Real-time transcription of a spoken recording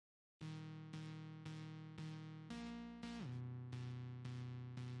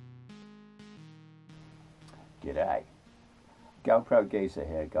G'day, GoPro Geezer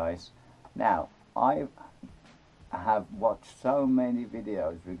here, guys. Now, I have watched so many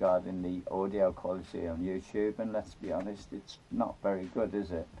videos regarding the audio quality on YouTube, and let's be honest, it's not very good,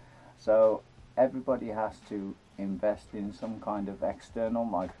 is it? So everybody has to invest in some kind of external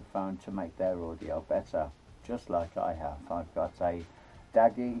microphone to make their audio better, just like I have. I've got a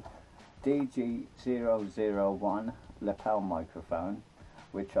DAGEE DG-001 Lapel microphone,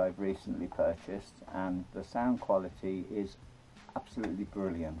 which I've recently purchased, and the sound quality is absolutely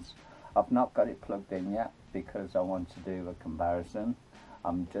brilliant. I've not got it plugged in yet because I want to do a comparison.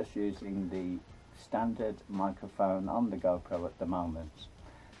 I'm just using the standard microphone on the GoPro at the moment.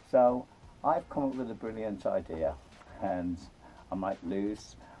 So I've come up with a brilliant idea, and I might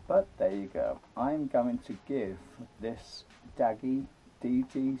lose, but there you go. I'm going to give this DAGEE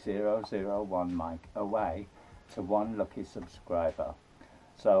DG-001 mic away to one lucky subscriber.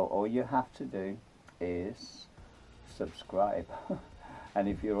 So all you have to do is subscribe. And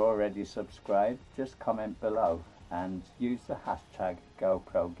if you're already subscribed, just comment below and use the hashtag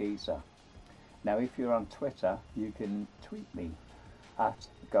GoPro Geezer. Now if you're on Twitter, you can tweet me at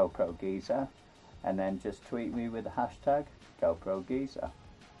GoPro Geezer, and then just tweet me with the hashtag GoPro Geezer.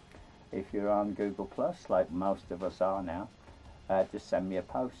 If you're on Google Plus, like most of us are now, just send me a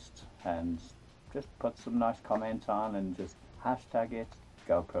post and just put some nice comment on and just hashtag it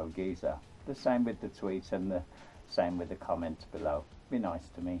GoPro Geezer. The same with the tweet and the same with the comments below. Be nice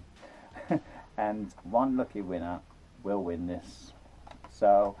to me. And one lucky winner will win this.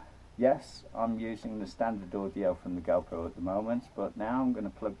 So yes, I'm using the standard audio from the GoPro at the moment, but now I'm going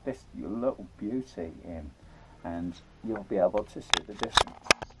to plug this little beauty in, and you'll be able to see the difference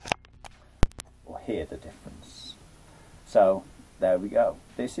or hear the difference. So there we go.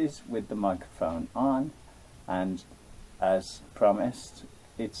 This is with the microphone on, and as promised,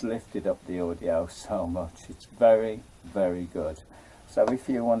 it's lifted up the audio so much. It's very, very good. So if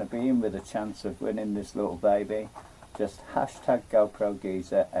you want to be in with a chance of winning this little baby, just hashtag GoPro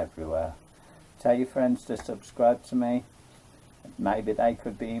Geezer everywhere. Tell your friends to subscribe to me. Maybe they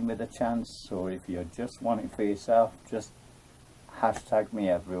could be in with a chance, or if you just want it for yourself, just hashtag me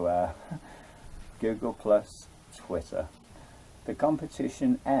everywhere. Google Plus, Twitter. The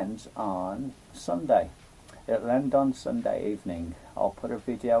competition ends on Sunday. It'll end on Sunday evening. I'll put a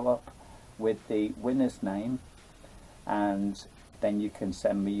video up with the winner's name, and then you can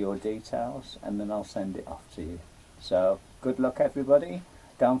send me your details, and then I'll send it off to you. So good luck everybody.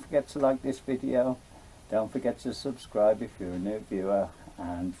 Don't forget to like this video. Don't forget to subscribe if you're a new viewer,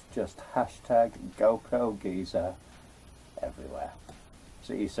 and just hashtag GoPro Geezer everywhere.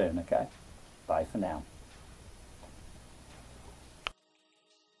 See you soon, okay? Bye for now.